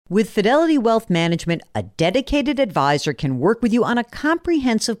With Fidelity Wealth Management, a dedicated advisor can work with you on a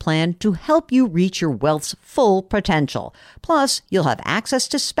comprehensive plan to help you reach your wealth's full potential. Plus, you'll have access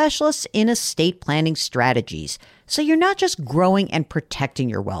to specialists in estate planning strategies. So you're not just growing and protecting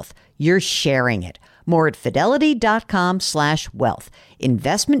your wealth, you're sharing it. More at fidelity.com/wealth.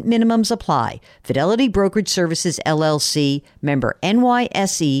 Investment minimums apply. Fidelity Brokerage Services, LLC, member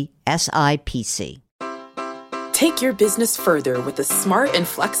NYSE, SIPC. Take your business further with the smart and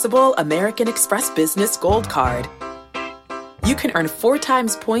flexible American Express Business Gold Card. You can earn 4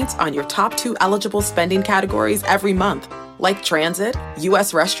 times points on your top 2 eligible spending categories every month, like transit,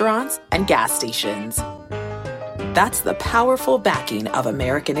 U.S. restaurants, and gas stations. That's the powerful backing of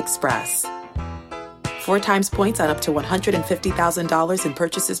American Express. 4 times points on up to $150,000 in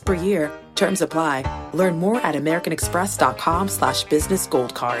purchases per year. Terms apply. Learn more at americanexpress.com/business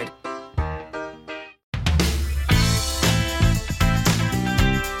gold card.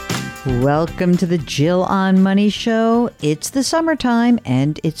 Welcome to the Jill on Money Show. It's the summertime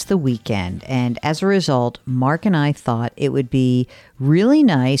and it's the weekend. And as a result, Mark and I thought it would be really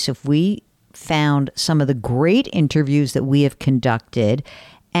nice if we found some of the great interviews that we have conducted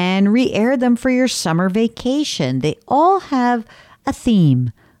and re-aired them for your summer vacation. They all have a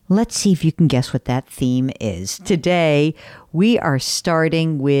theme. Let's see if you can guess what that theme is. Today, we are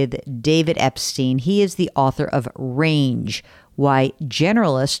starting with David Epstein. He is the author of Range: Why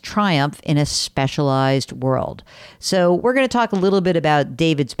Generalists Triumph in a Specialized World. So we're going to talk a little bit about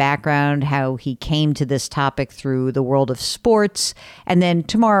David's background, how he came to this topic through the world of sports. And then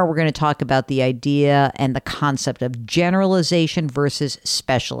tomorrow we're going to talk about the idea and the concept of generalization versus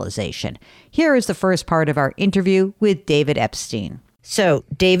specialization. Here is the first part of our interview with David Epstein. So,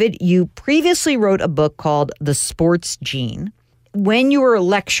 David, you previously wrote a book called The Sports Gene. When you were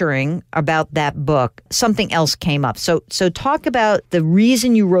lecturing about that book, something else came up. So talk about the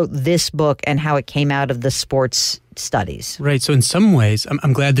reason you wrote this book and how it came out of the sports studies. Right. So in some ways,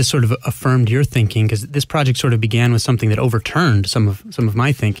 I'm glad this sort of affirmed your thinking, because this project sort of began with something that overturned some of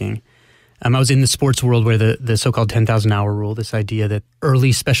my thinking. I was in the sports world where the so-called 10,000-hour rule, this idea that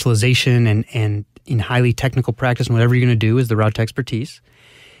early specialization and in highly technical practice and whatever you're going to do is the route to expertise.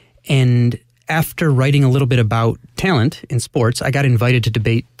 And after writing a little bit about talent in sports, I got invited to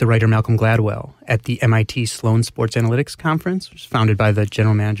debate the writer Malcolm Gladwell at the MIT Sloan Sports Analytics Conference, which was founded by the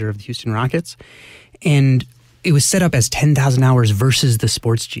general manager of the Houston Rockets. And it was set up as 10,000 hours versus the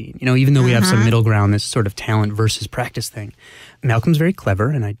sports gene. You know, even though we have some middle ground, this sort of talent versus practice thing. Malcolm's very clever,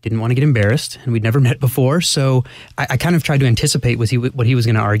 and I didn't want to get embarrassed, and we'd never met before, so I kind of tried to anticipate what he was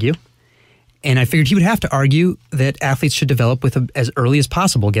going to argue. And I figured he would have to argue that athletes should develop with as early as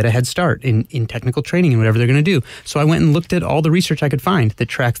possible, get a head start in technical training and whatever they're going to do. So I went and looked at all the research I could find that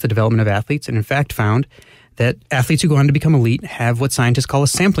tracks the development of athletes, and in fact found that athletes who go on to become elite have what scientists call a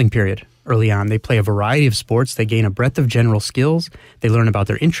sampling period early on. They play a variety of sports, they gain a breadth of general skills, they learn about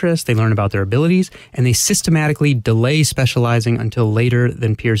their interests, they learn about their abilities, and they systematically delay specializing until later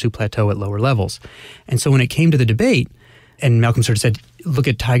than peers who plateau at lower levels. And so when it came to the debate, and Malcolm sort of said, look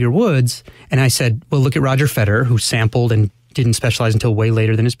at Tiger Woods. And I said, well, look at Roger Federer, who sampled and didn't specialize until way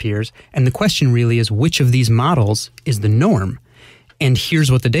later than his peers. And the question really is, which of these models is the norm? And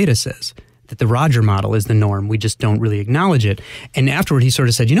here's what the data says, that the Roger model is the norm. We just don't really acknowledge it. And afterward, he sort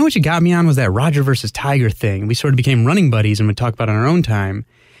of said, you know what you got me on was that Roger versus Tiger thing. We sort of became running buddies and would talk about it on our own time.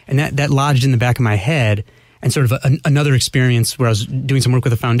 And that lodged in the back of my head. And sort of another experience where I was doing some work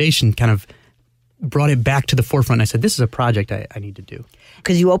with a foundation kind of brought it back to the forefront. I said, this is a project I need to do.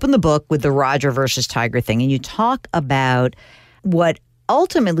 Because you open the book with the Roger versus Tiger thing, and you talk about what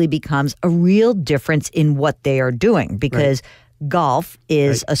ultimately becomes a real difference in what they are doing. Because golf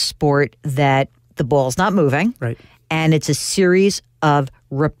is a sport that the ball's not moving. Right. And it's a series of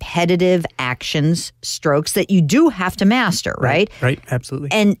repetitive actions, strokes that you do have to master, right? Right,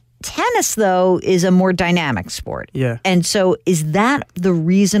 absolutely. And tennis, though, is a more dynamic sport. Yeah. And so is that the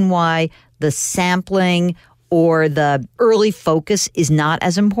reason why the sampling or the early focus is not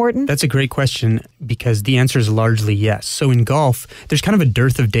as important? That's a great question, because the answer is largely yes. So in golf, there's kind of a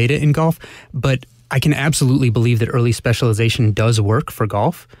dearth of data in golf, but I can absolutely believe that early specialization does work for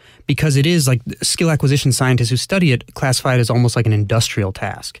golf, because it is like skill acquisition scientists who study it classify it as almost like an industrial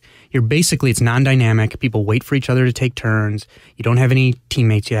task. It's non-dynamic. People wait for each other to take turns. You don't have any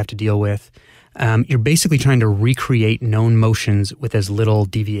teammates you have to deal with. You're basically trying to recreate known motions with as little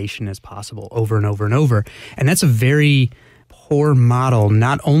deviation as possible over and over and over. And that's a very poor model,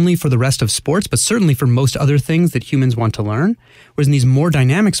 not only for the rest of sports, but certainly for most other things that humans want to learn. Whereas in these more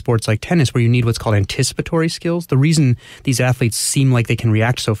dynamic sports like tennis, where you need what's called anticipatory skills, the reason these athletes seem like they can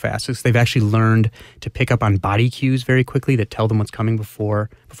react so fast is they've actually learned to pick up on body cues very quickly that tell them what's coming before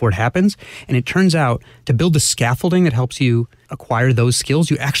before it happens. And it turns out to build the scaffolding that helps you acquire those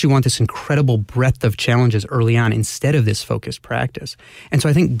skills, you actually want this incredible breadth of challenges early on instead of this focused practice. And so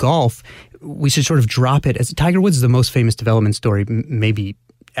I think golf, we should sort of drop it as Tiger Woods is the most famous development story maybe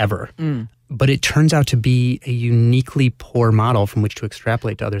ever. But it turns out to be a uniquely poor model from which to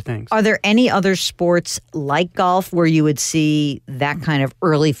extrapolate to other things. Are there any other sports like golf where you would see that kind of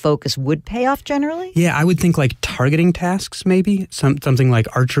early focus would pay off generally? Yeah, I would think like targeting tasks maybe, something like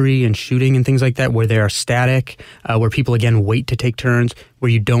archery and shooting and things like that where they are static, where people again wait to take turns,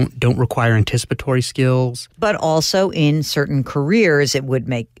 where you don't require anticipatory skills. But also in certain careers it would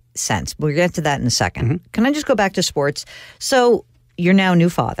make sense. We'll get to that in a second. Can I just go back to sports? So you're now a new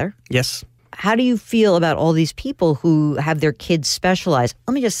father. Yes. How do you feel about all these people who have their kids specialize?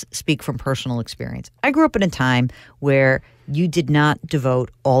 Let me just speak from personal experience. I grew up in a time where you did not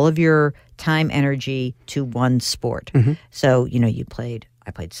devote all of your time, energy to one sport. So,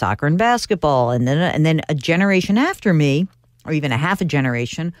 I played soccer and basketball, and then a generation after me, or even a half a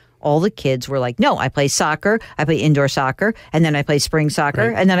generation, all the kids were like, no, I play soccer, I play indoor soccer, and then I play spring soccer,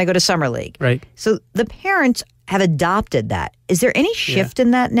 and then I go to summer league. Right. So the parents have adopted that. Is there any shift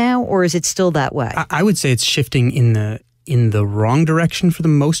in that now, or is it still that way? I would say it's shifting in the wrong direction for the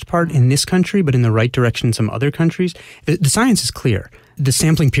most part in this country, but in the right direction in some other countries. The science is clear. The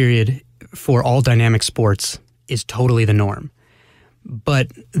sampling period for all dynamic sports is totally the norm. But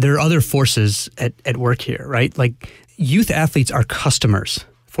there are other forces at work here, right? Like youth athletes are customers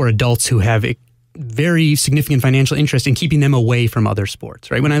for adults who have a very significant financial interest in keeping them away from other sports,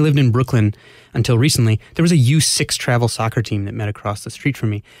 right? When I lived in Brooklyn until recently, there was a U6 travel soccer team that met across the street from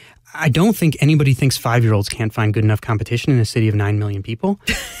me. I don't think anybody thinks 5-year-olds can't find good enough competition in a city of 9 million people.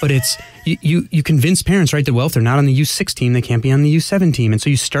 But it's you convince parents, right, that, well, if they're not on the U6 team, they can't be on the U7 team. And so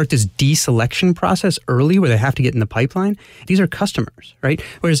you start this deselection process early where they have to get in the pipeline. These are customers, right?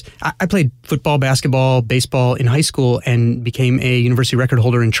 Whereas I played football, basketball, baseball in high school and became a university record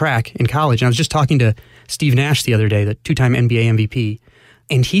holder in track in college. And I was just talking to Steve Nash the other day, the 2-time NBA MVP.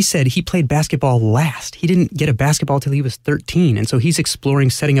 And he said he played basketball last. He didn't get a basketball till he was 13. And so he's exploring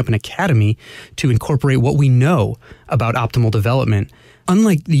setting up an academy to incorporate what we know about optimal development.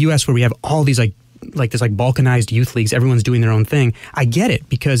 Unlike the U.S. where we have all these like this balkanized youth leagues, everyone's doing their own thing. I get it,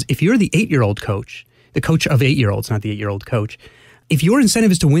 because if you're the 8-year-old coach, the coach of 8-year-olds, not the 8-year-old coach, if your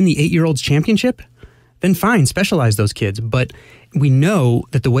incentive is to win the 8-year-olds championship, then fine, specialize those kids. But we know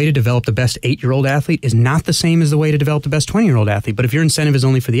that the way to develop the best 8-year-old athlete is not the same as the way to develop the best 20-year-old athlete. But if your incentive is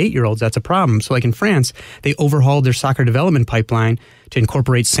only for the 8-year-olds, that's a problem. So like in France, they overhauled their soccer development pipeline to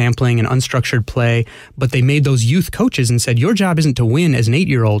incorporate sampling and unstructured play. But they made those youth coaches and said, your job isn't to win as an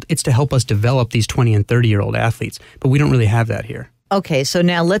 8-year-old, it's to help us develop these 20 and 30-year-old athletes. But we don't really have that here. Okay, so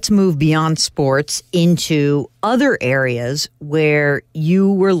now let's move beyond sports into other areas where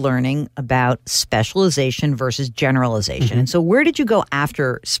you were learning about specialization versus generalization. And so where did you go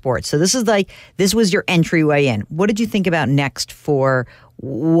after sports? So this was your entryway in. What did you think about next for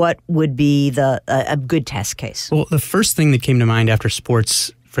what would be a good test case? Well, the first thing that came to mind after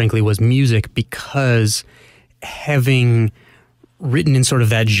sports, frankly, was music, because having written in sort of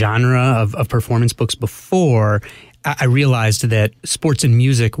that genre of performance books before, I realized that sports and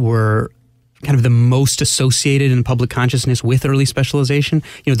music were kind of the most associated in public consciousness with early specialization.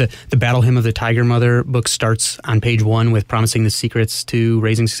 You know, the Battle Hymn of the Tiger Mother book starts on page 1 with promising the secrets to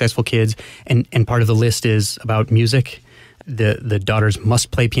raising successful kids, and part of the list is about music. The daughters must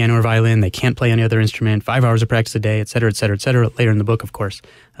play piano or violin. They can't play any other instrument. 5 hours of practice a day, et cetera, et cetera, et cetera. Later in the book, of course,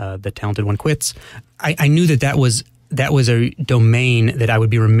 the talented one quits. I knew that was a domain that I would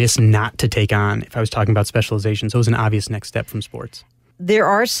be remiss not to take on if I was talking about specialization. So it was an obvious next step from sports. There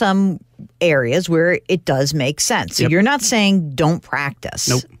are some areas where it does make sense. So you're not saying don't practice.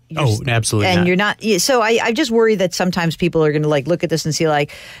 Nope. Absolutely and not. You're not. So I just worry that sometimes people are going to look at this and see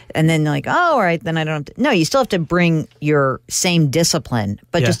and then all right, then I don't have to. No, you still have to bring your same discipline,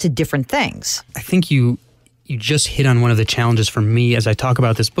 but just to different things. I think you just hit on one of the challenges for me as I talk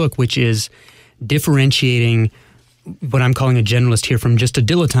about this book, which is differentiating what I'm calling a generalist here from just a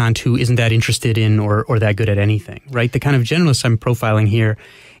dilettante who isn't that interested in or that good at anything, right? The kind of generalist I'm profiling here.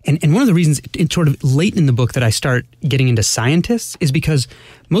 And one of the reasons it's sort of late in the book that I start getting into scientists is because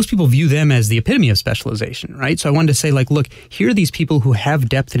most people view them as the epitome of specialization, right? So I wanted to say, look, here are these people who have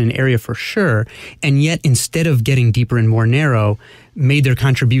depth in an area for sure, and yet instead of getting deeper and more narrow, made their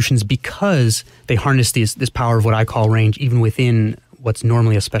contributions because they harnessed this power of what I call range even within what's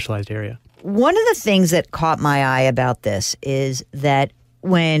normally a specialized area. One of the things that caught my eye about this is that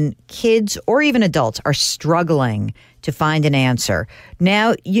when kids or even adults are struggling to find an answer,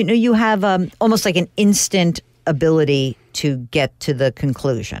 now you have almost like an instant ability to get to the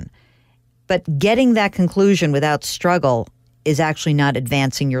conclusion. But getting that conclusion without struggle is actually not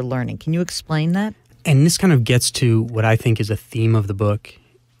advancing your learning. Can you explain that? And this kind of gets to what I think is a theme of the book,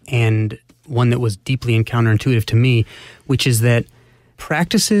 and one that was deeply and counterintuitive to me, which is that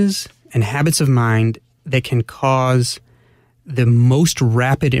practices and habits of mind that can cause the most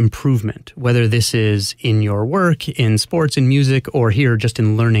rapid improvement, whether this is in your work, in sports, in music, or here just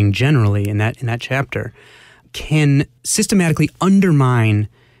in learning generally in that chapter, can systematically undermine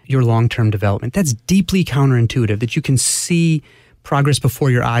your long-term development. That's deeply counterintuitive, that you can see progress before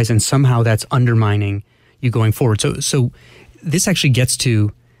your eyes and somehow that's undermining you going forward. So this actually gets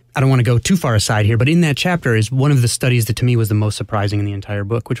to, I don't want to go too far aside here, but in that chapter is one of the studies that to me was the most surprising in the entire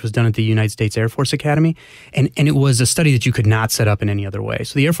book, which was done at the United States Air Force Academy. And it was a study that you could not set up in any other way.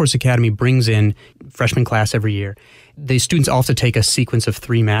 So the Air Force Academy brings in freshman class every year. The students also take a sequence of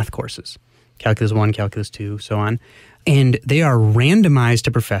 3 math courses, Calculus 1, Calculus 2, so on. And they are randomized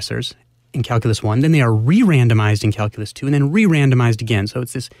to professors in Calculus 1, then they are re-randomized in Calculus 2, and then re-randomized again. So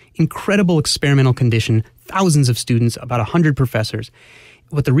it's this incredible experimental condition, thousands of students, about 100 professors.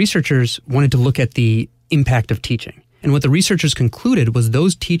 What the researchers wanted to look at the impact of teaching. And what the researchers concluded was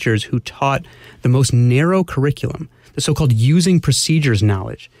those teachers who taught the most narrow curriculum, the so-called using procedures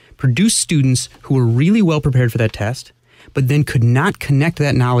knowledge, produced students who were really well prepared for that test, but then could not connect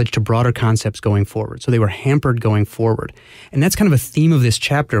that knowledge to broader concepts going forward. So they were hampered going forward. And that's kind of a theme of this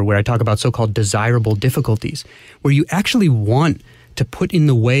chapter where I talk about so-called desirable difficulties, where you actually want to put in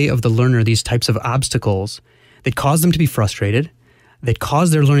the way of the learner these types of obstacles that cause them to be frustrated, that cause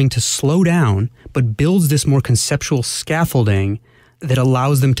their learning to slow down, but builds this more conceptual scaffolding that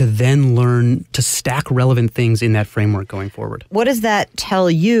allows them to then learn to stack relevant things in that framework going forward. What does that tell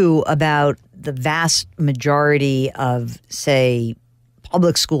you about the vast majority of, say,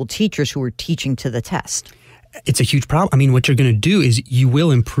 public school teachers who are teaching to the test? It's a huge problem. I mean, what you're going to do is you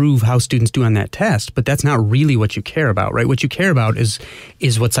will improve how students do on that test, but that's not really what you care about, right? What you care about is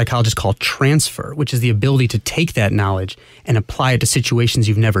what psychologists call transfer, which is the ability to take that knowledge and apply it to situations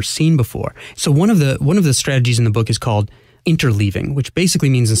you've never seen before. So one of the strategies in the book is called interleaving, which basically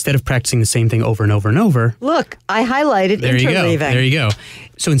means instead of practicing the same thing over and over and over. Look, I highlighted interleaving. There you go.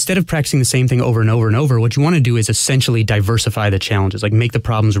 So instead of practicing the same thing over and over and over, what you want to do is essentially diversify the challenges, like make the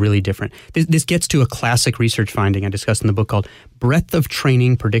problems really different. This gets to a classic research finding I discussed in the book called breadth of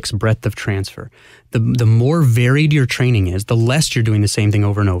training predicts breadth of transfer. The more varied your training is, the less you're doing the same thing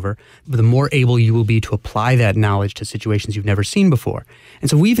over and over, the more able you will be to apply that knowledge to situations you've never seen before. And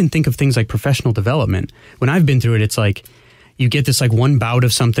so we even think of things like professional development. When I've been through it, it's like, you get this like one bout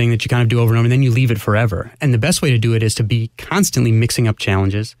of something that you kind of do over and over, and then you leave it forever. And the best way to do it is to be constantly mixing up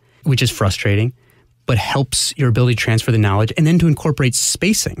challenges, which is frustrating, but helps your ability to transfer the knowledge, and then to incorporate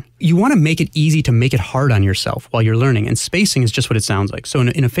spacing. You want to make it easy to make it hard on yourself while you're learning, and spacing is just what it sounds like. So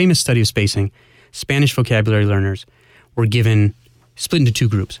in a famous study of spacing, Spanish vocabulary learners were split into 2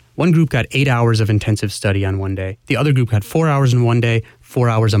 groups. One group got 8 hours of intensive study on one day. The other group got 4 hours in one day, 4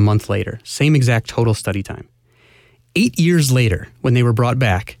 hours a month later. Same exact total study time. 8 years later, when they were brought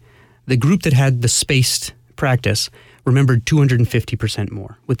back, the group that had the spaced practice remembered 250%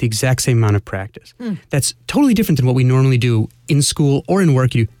 more with the exact same amount of practice. That's totally different than what we normally do in school or in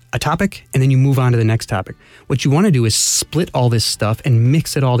work. You do a topic and then you move on to the next topic. What you want to do is split all this stuff and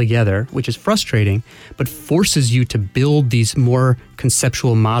mix it all together, which is frustrating, but forces you to build these more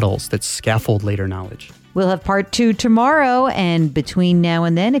conceptual models that scaffold later knowledge. We'll have part 2 tomorrow, and between now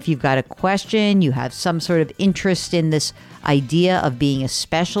and then, if you've got a question, you have some sort of interest in this idea of being a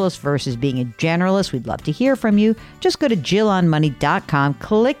specialist versus being a generalist, we'd love to hear from you. Just go to JillOnMoney.com,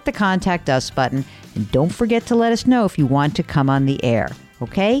 click the Contact Us button, and don't forget to let us know if you want to come on the air,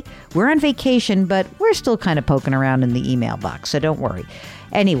 okay? We're on vacation, but we're still kind of poking around in the email box, so don't worry.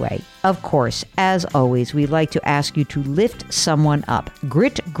 Anyway, of course, as always, we'd like to ask you to lift someone up.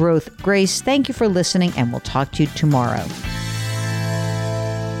 Grit, growth, grace. Thank you for listening, and we'll talk to you tomorrow.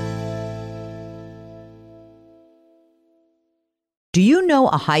 Do you know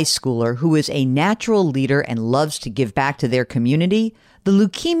a high schooler who is a natural leader and loves to give back to their community? The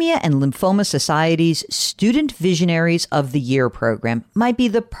Leukemia and Lymphoma Society's Student Visionaries of the Year program might be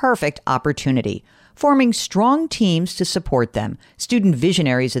the perfect opportunity. Forming strong teams to support them, Student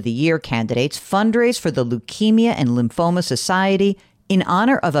Visionaries of the Year candidates fundraise for the Leukemia and Lymphoma Society in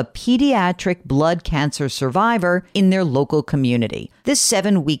honor of a pediatric blood cancer survivor in their local community. This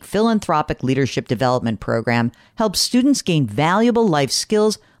 7-week philanthropic leadership development program helps students gain valuable life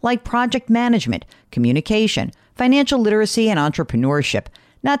skills like project management, communication, financial literacy, and entrepreneurship.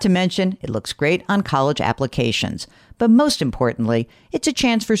 Not to mention, it looks great on college applications. But most importantly, it's a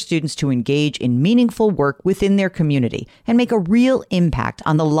chance for students to engage in meaningful work within their community and make a real impact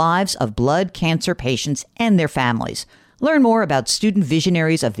on the lives of blood cancer patients and their families. Learn more about Student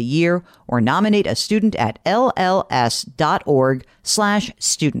Visionaries of the Year or nominate a student at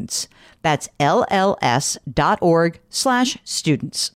lls.org/students. That's lls.org/students.